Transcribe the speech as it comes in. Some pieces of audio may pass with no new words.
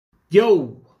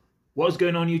Yo, what's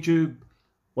going on YouTube?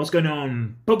 What's going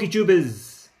on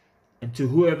PokeTubers? And to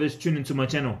whoever's tuned into my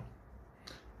channel,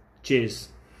 cheers.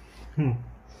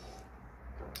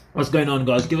 What's going on,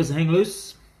 guys? Give us a hang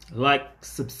loose. Like,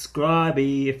 subscribe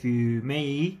if you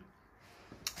may.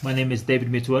 My name is David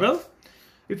Mituaro.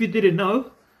 If you didn't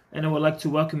know, and I would like to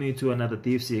welcome you to another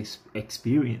DFC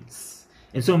experience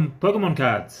and some Pokemon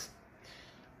cards.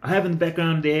 I have in the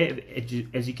background there,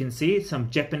 as you can see, some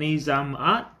Japanese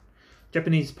art,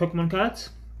 Japanese Pokemon cards.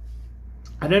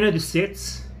 I don't know the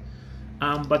sets,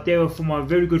 but they were from my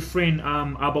very good friend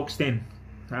Arbox 10.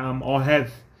 I'll have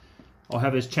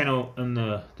his channel in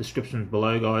the description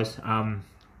below, guys. And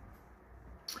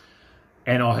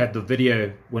I'll have the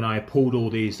video when I pulled all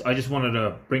these. I just wanted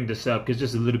to bring this up because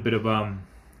just a little bit of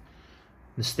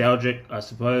nostalgic, I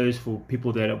suppose, for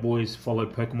people that have always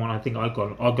followed Pokemon. I think I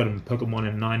got in Pokemon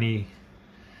in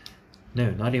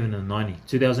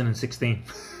 2016.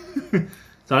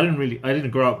 So I didn't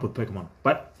grow up with Pokemon.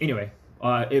 But anyway,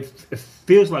 it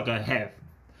feels like I have,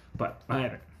 but I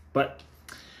haven't. But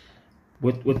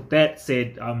with that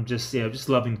said, I'm just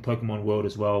loving Pokemon world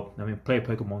as well. I mean, play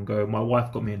Pokemon Go. My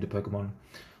wife got me into Pokemon.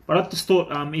 But I just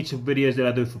thought each of the videos that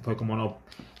I do for Pokemon, I'll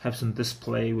have some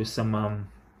display with some other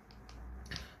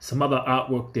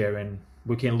artwork there, and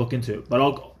we can look into it. But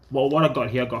what I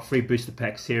got here, I got 3 booster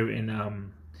packs here in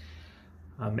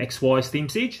XY Steam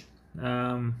Siege, 2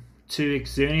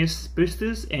 Xerneas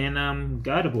boosters, and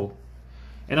Gardevoir.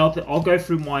 And I'll go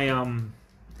through my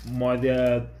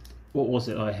what was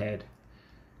it I had?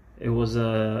 It was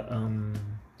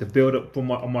the build up for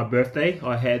on my birthday.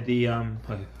 I had the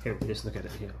here, just look at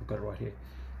it here. I've got it right here.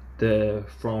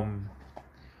 From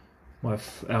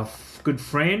our good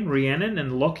friend Rhiannon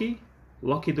and Lockie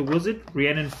the Wizard,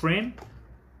 Rhiannon friend.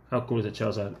 How cool is it,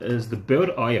 Charizard? Is the build?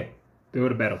 Oh yeah,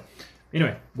 build a battle.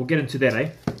 Anyway, we'll get into that, eh?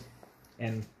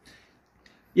 And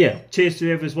yeah, cheers to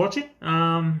whoever's watching.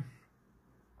 I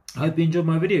hope you enjoyed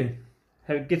my video.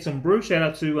 Get some brew. Shout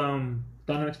out to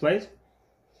Dynamics Plays.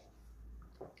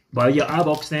 But yeah,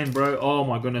 Arbox then, bro. Oh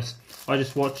my goodness, I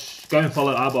just watched. Go and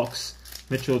follow Arbox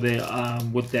Mitchell there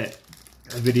with that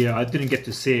video. I didn't get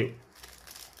to see it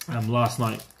last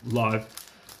night live.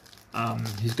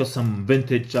 He's got some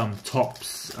vintage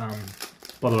tops.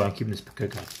 By the way, I'm keeping this Pico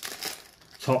card.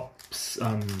 Tops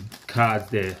cards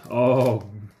there. Oh,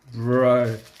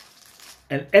 bro,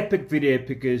 an epic video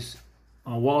because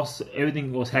whilst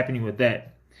everything was happening with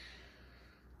that,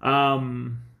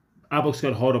 Arbox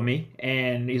got hold of me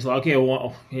and he's like, okay,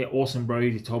 well, yeah, awesome, bro.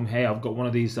 He told me, hey, I've got one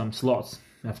of these slots.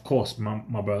 And of course,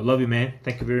 my bro, love you, man.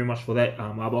 Thank you very much for that,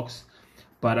 Arbox.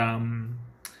 But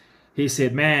he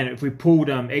said, man, if we pulled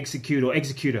Execute or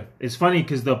Executor, it's funny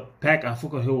because the pack, I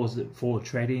forgot who was it for,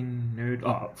 Trading Nerd. Oh,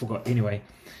 I forgot. Anyway,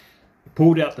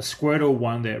 pulled out the Squirtle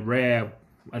one, that rare.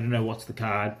 I don't know what's the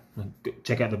card.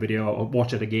 Check out the video or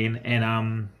watch it again.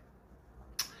 And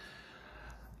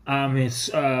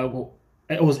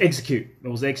it was Execute. It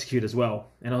was Execute as well.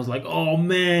 And I was like, oh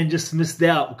man, just missed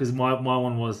out because my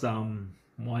one was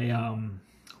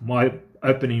my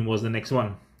opening was the next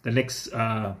one. The next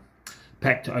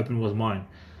pack to open was mine.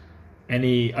 And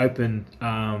he opened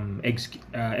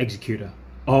Executor.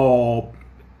 Oh,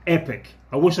 epic.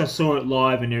 I wish I saw it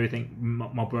live and everything,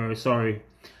 my bro, sorry.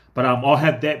 But I'll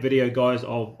have that video, guys.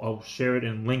 I'll share it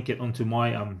and link it onto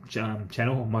my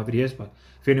channel, my videos. But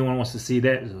if anyone wants to see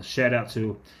that, a shout out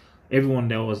to everyone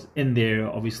that was in there.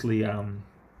 Obviously, it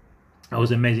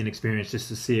was an amazing experience just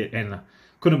to see it, and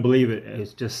couldn't believe it.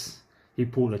 It's just, he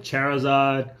pulled a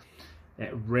Charizard,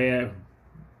 that rare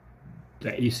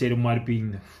that you said it might have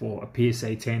been for a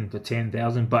PSA 10 for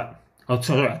 10,000, but oh,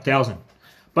 sorry, 1,000.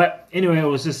 But anyway, it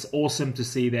was just awesome to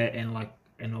see that, and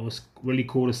it was really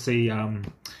cool to see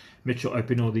Mitchell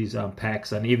open all these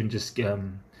packs, and even just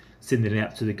sending it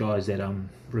out to the guys that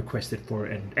requested for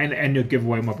it, and your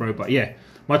giveaway, my bro. But yeah,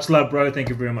 much love, bro. Thank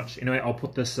you very much. Anyway, I'll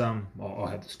put this I'll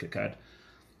have this good card.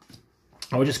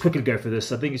 I'll just quickly go for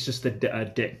this. I think it's just a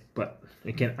deck, but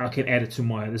I can add it to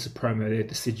my, this is a promo there,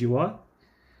 the CGY.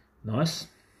 Nice.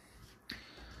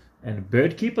 And a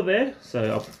Bird Keeper there,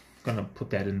 so I'm gonna put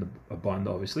that in the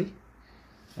binder, obviously.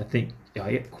 I think,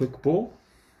 yeah, Quick Ball.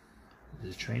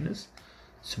 There's trainers.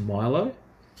 Smilo.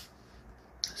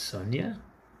 Sonia.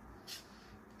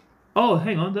 Oh,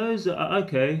 hang on, those are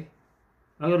okay.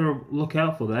 I gotta look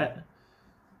out for that.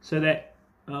 So that,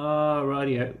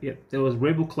 rightio, yep, there was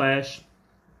Rebel Clash,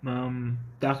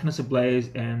 Darkness Ablaze,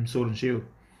 and Sword and Shield.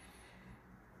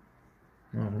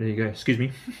 Oh, there you go. Excuse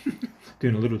me,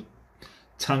 doing a little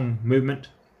tongue movement.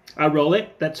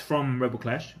 Roulette, that's from Rebel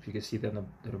Clash. If you can see that,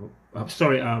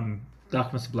 sorry,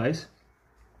 Darkness Ablaze.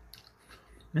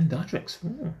 And Dartrix.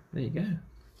 Oh, there you go.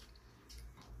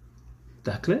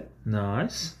 Ducklet,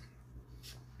 nice.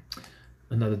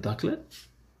 Another Ducklet,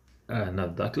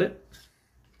 another Ducklet.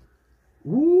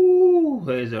 Ooh,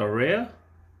 there's a rare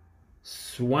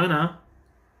Swanna.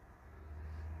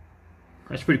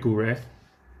 That's pretty cool, rare.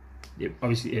 Yep,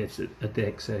 obviously it's a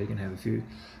deck, so you can have a few.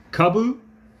 Kabu,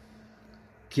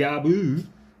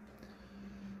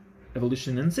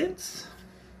 Evolution Incense.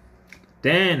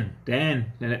 Dan,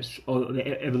 that's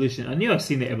the Evolution. I knew I've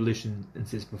seen the Evolution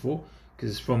Incense before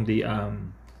because it's from the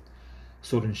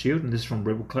Sword and Shield, and this is from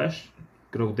Rebel Clash.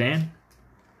 Good old Dan.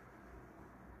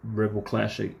 Rebel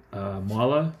Clash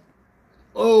Milo.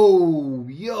 Oh,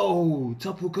 yo,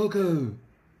 Tapu Koko.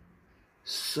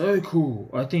 So cool.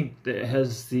 I think that it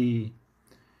has the,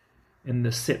 in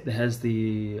the set that has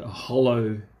the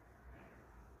holo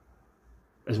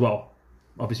as well.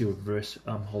 Obviously reverse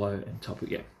holo and Tapu,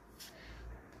 yeah.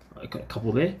 I got a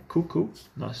couple there. Cool.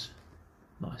 Nice.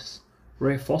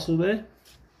 Rare fossil there.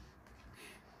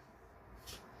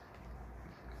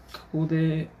 Couple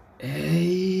there.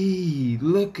 Hey,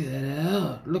 look it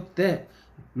out. Look that.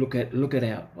 Look it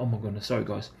out. Oh my goodness. Sorry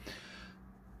guys.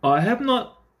 I have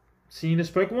not seen this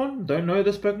Pokemon. Don't know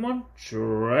this Pokemon.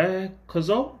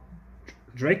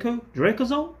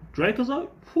 Dracozolt.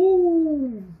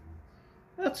 Whoo.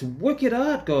 That's wicked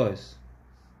art, guys.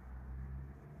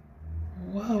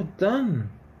 Well done.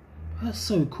 That's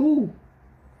so cool.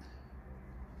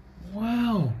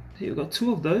 Wow. You've got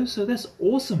two of those, so that's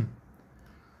awesome.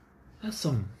 That's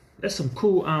some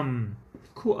cool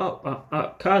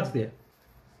cards there.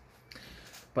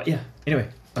 But yeah, anyway,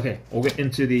 okay, we'll get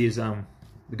into these the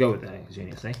go with that, as you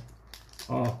need to say.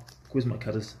 Oh, where's my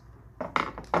cutters?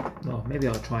 Oh, maybe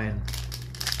I'll try and,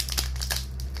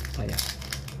 oh yeah.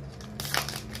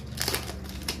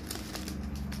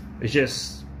 It's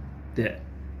just the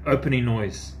opening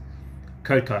noise.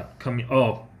 Code card coming.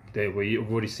 Oh, there you've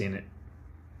already seen it.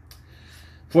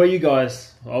 For you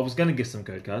guys, I was gonna get some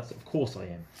code cards. Of course I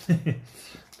am.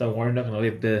 Don't worry, I'm not gonna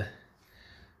leave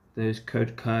those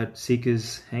code card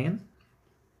seekers hanging.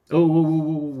 Oh,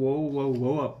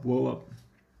 whoa up.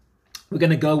 We're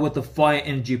gonna go with the fire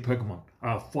energy Pokemon.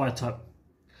 Fire type.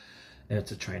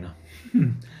 It's a trainer.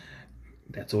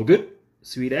 That's all good.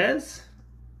 Sweet as.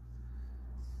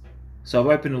 So I've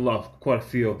opened quite a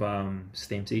few of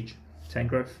Steam Siege,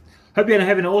 Tangrowth. Hope you're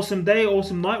having an awesome day,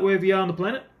 awesome night, wherever you are on the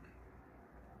planet.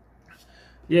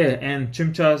 Yeah, and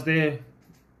Chimchar's there,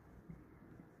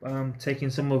 taking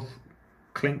some of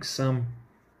Clink's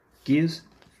gears.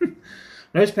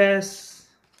 Nosepass,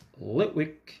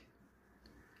 Litwick,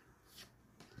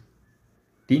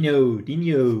 Dino,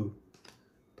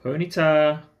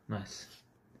 Ponyta, nice.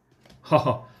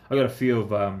 Haha, I got a few of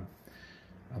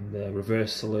the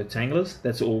reverse solo tanglers.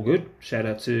 That's all good. Shout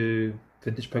out to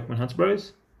Vintage Pokemon Hunts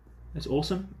Bros. That's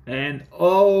awesome. And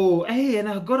oh, hey, and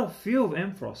I got a few of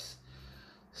Ampharos.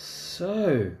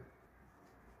 So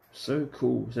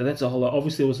cool. So that's a whole lot.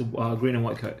 Obviously, it was a green and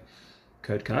white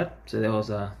code card. So that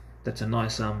was that's a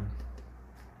nice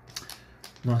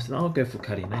nice. I'll go for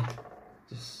cutting, eh?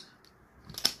 Just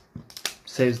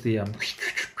saves the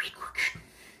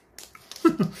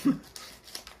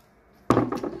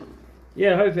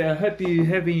Yeah, I hope you're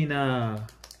having an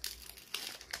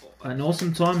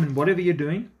awesome time in whatever you're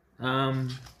doing.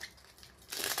 And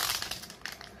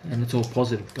it's all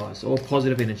positive, guys. All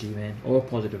positive energy, man. All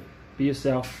positive. Be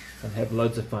yourself and have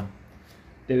loads of fun.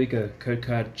 There we go. Code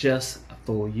card just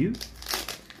for you.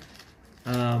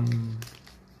 I'm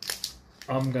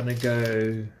gonna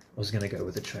go. I was gonna go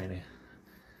with the trainer.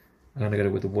 I'm gonna go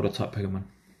with the water type Pokemon.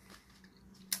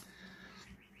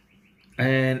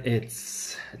 And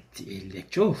it's the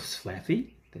Electro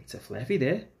Flaffy. That's a Flaffy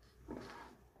there.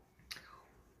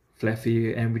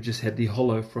 Flaffy, and we just had the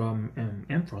holo from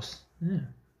Ampharos. Yeah,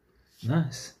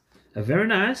 nice. Very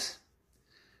nice.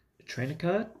 A trainer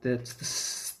card. That's the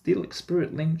Steel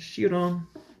Spirit Link Shieldon.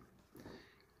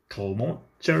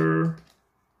 Clomoncher.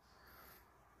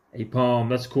 A Palm.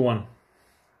 That's a cool one.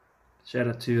 Shout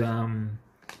out to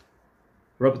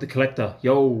Robert the Collector.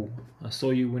 Yo, I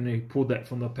saw you when you pulled that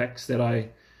from the packs that I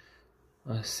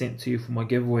sent to you for my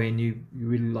giveaway, and you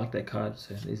really like that card.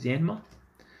 So there's Yanma.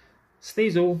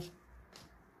 Sneasel.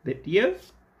 Lipio.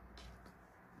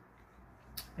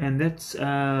 And that's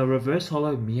reverse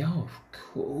holo Meowth.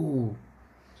 Cool.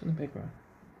 It's in the background.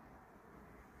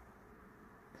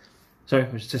 Sorry, I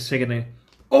was just checking there.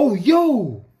 Oh,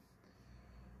 yo!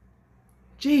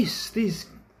 Jeez, these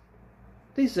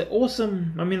are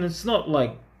awesome. I mean, it's not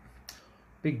like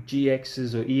big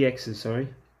GXs or EXs, sorry.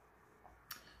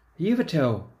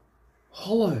 Yveltal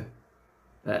holo.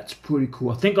 That's pretty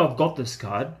cool. I think I've got this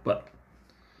card, but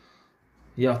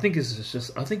yeah, I think it's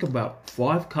just, I think about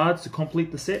 5 cards to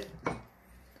complete the set.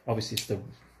 obviously it's the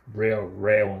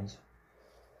rare ones.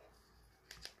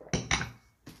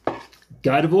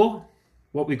 Gardevoir,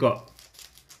 what we got?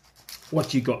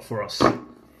 What you got for us? I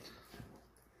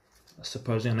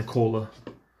suppose I'm gonna call a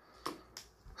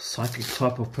psychic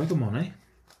type of Pokemon, eh?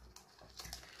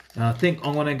 And I think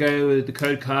I'm gonna go with the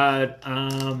code card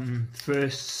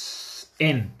first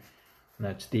N. No,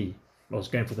 it's D. I was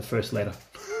going for the first letter.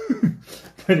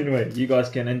 But anyway, you guys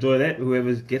can enjoy that,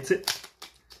 whoever gets it.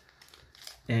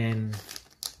 And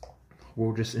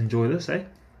we'll just enjoy this, eh?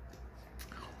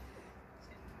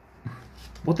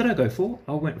 What did I go for?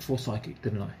 I went for Psychic,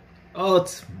 didn't I? Oh,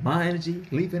 it's my energy,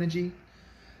 Leaf energy.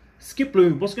 Skip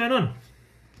Bloom, what's going on?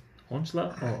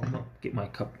 Onslaught? Oh, I might get my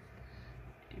cup.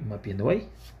 It might be in the way.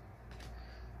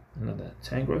 Another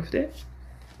Tangrowth there.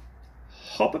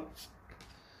 Hoppip.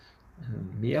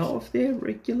 Meowth there,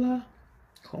 regular.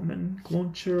 Common,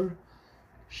 Clauncher.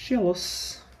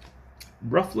 Shellos.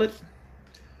 Rufflet.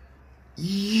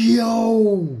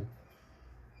 Yo!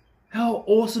 How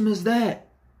awesome is that?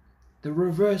 The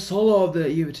reverse holo of the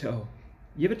Yveltal.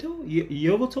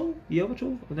 Yveltal?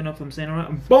 I don't know if I'm saying it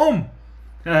right. Boom!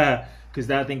 Because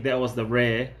I think that was the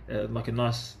rare, like a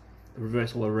nice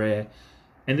reverse holo rare.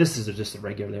 And this is just a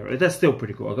regular rare. That's still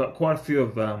pretty cool. I got quite a few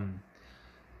of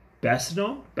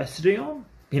Bastion.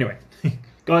 Anyway,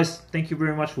 guys, thank you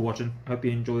very much for watching. Hope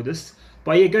you enjoyed this.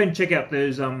 But yeah, go and check out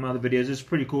those other videos. It's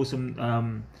pretty cool.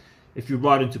 Some if you're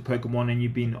right into Pokemon and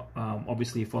you've been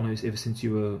obviously following us ever since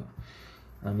you were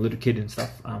little kid and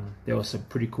stuff, there were some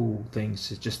pretty cool things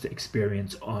just to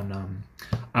experience on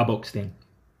Arbok thing.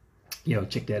 Yeah,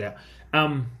 check that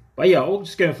out. But yeah, I'll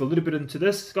just go for a little bit into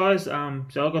this, guys. So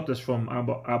I got this from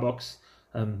Arbok.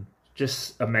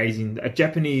 Just amazing. A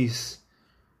Japanese,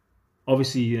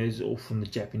 obviously, you know, it's all from the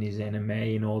Japanese anime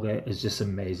and all that. It's just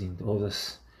amazing, all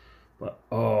this. But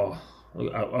oh,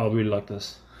 I really like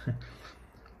this.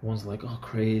 One's like, oh,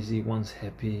 crazy. One's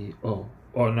happy. Oh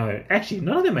no, actually,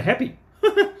 none of them are happy.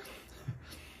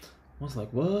 One's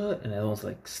like, what? And the other one's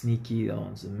like sneaky. The other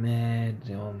one's mad.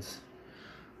 The other one's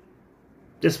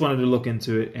just wanted to look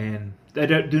into it, and they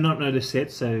do not know the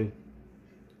set. So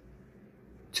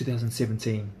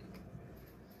 2017.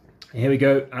 And here we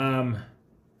go.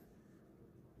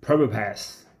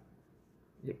 Probopass.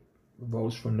 Yep,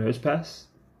 rolls from Nosepass,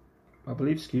 I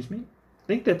believe. Excuse me. I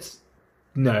think that's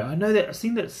no. I know that I've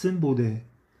seen that symbol there.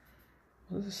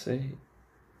 What does it say?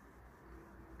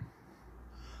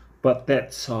 But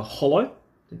that's hollow.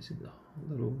 There's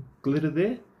a little glitter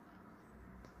there.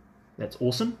 That's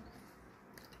awesome.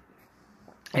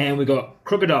 And we got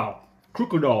Crocodile.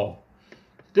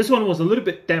 This one was a little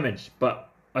bit damaged, but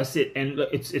I said, and look,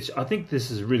 it's. I think this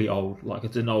is really old. Like,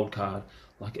 it's an old card.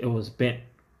 Like, it was bent,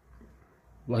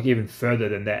 like, even further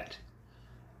than that.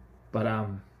 But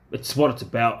it's what it's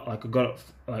about. Like, I got it.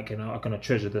 Like, you know, I'm gonna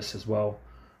treasure this as well.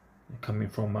 Coming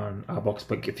from our box,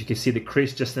 but if you can see the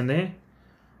crease just in there,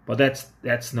 but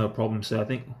that's no problem. So I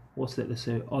think, what's that? Let's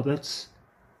say, oh, that's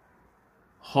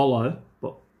hollow,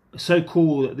 but it's so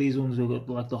cool that these ones have got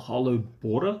like the hollow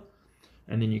border,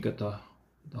 and then you got the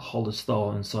hollow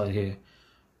style inside here.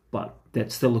 But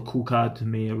that's still a cool card to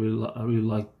me. I really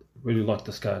like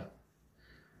this card.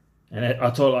 And I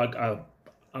thought, like,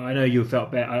 I know you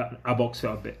felt bad. Our box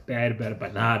felt a bit bad about it,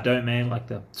 but nah, I don't, man. Like,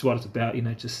 that's what it's about. You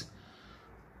know, just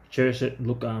cherish it and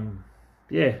look.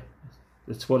 Yeah,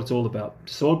 that's what it's all about.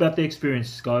 It's all about the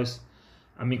experiences, guys.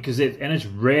 I mean, because it's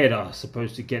rare, I'm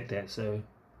supposed to get that. So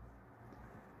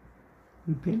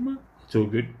it's all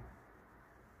good.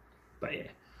 But yeah,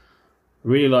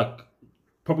 really like.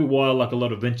 Probably why I like a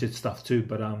lot of vintage stuff too,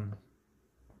 but they're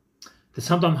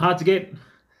sometimes hard to get.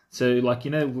 So, like,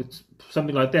 you know, with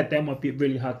something like that might be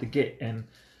really hard to get. And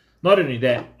not only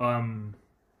that,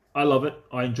 I love it,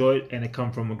 I enjoy it, and it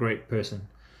come from a great person,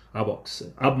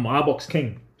 Arbok. I'm Arbok's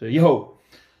king. So yo,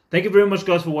 thank you very much,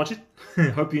 guys, for watching.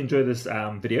 Hope you enjoyed this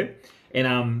video,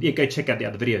 and yeah, go check out the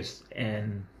other videos.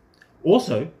 And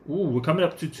also, we're coming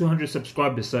up to 200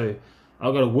 subscribers, so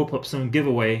I've got to whoop up some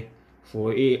giveaway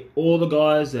for all the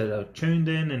guys that are tuned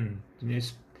in and, you know,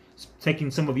 taking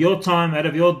some of your time out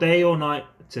of your day or night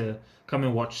to come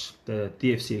and watch the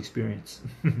DFC experience.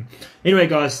 Anyway,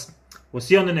 guys, we'll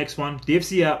see you on the next one.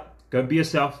 DFC out. Go be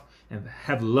yourself and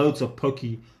have loads of Poke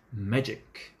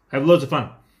magic. Have loads of fun.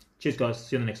 Cheers, guys.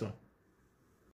 See you on the next one.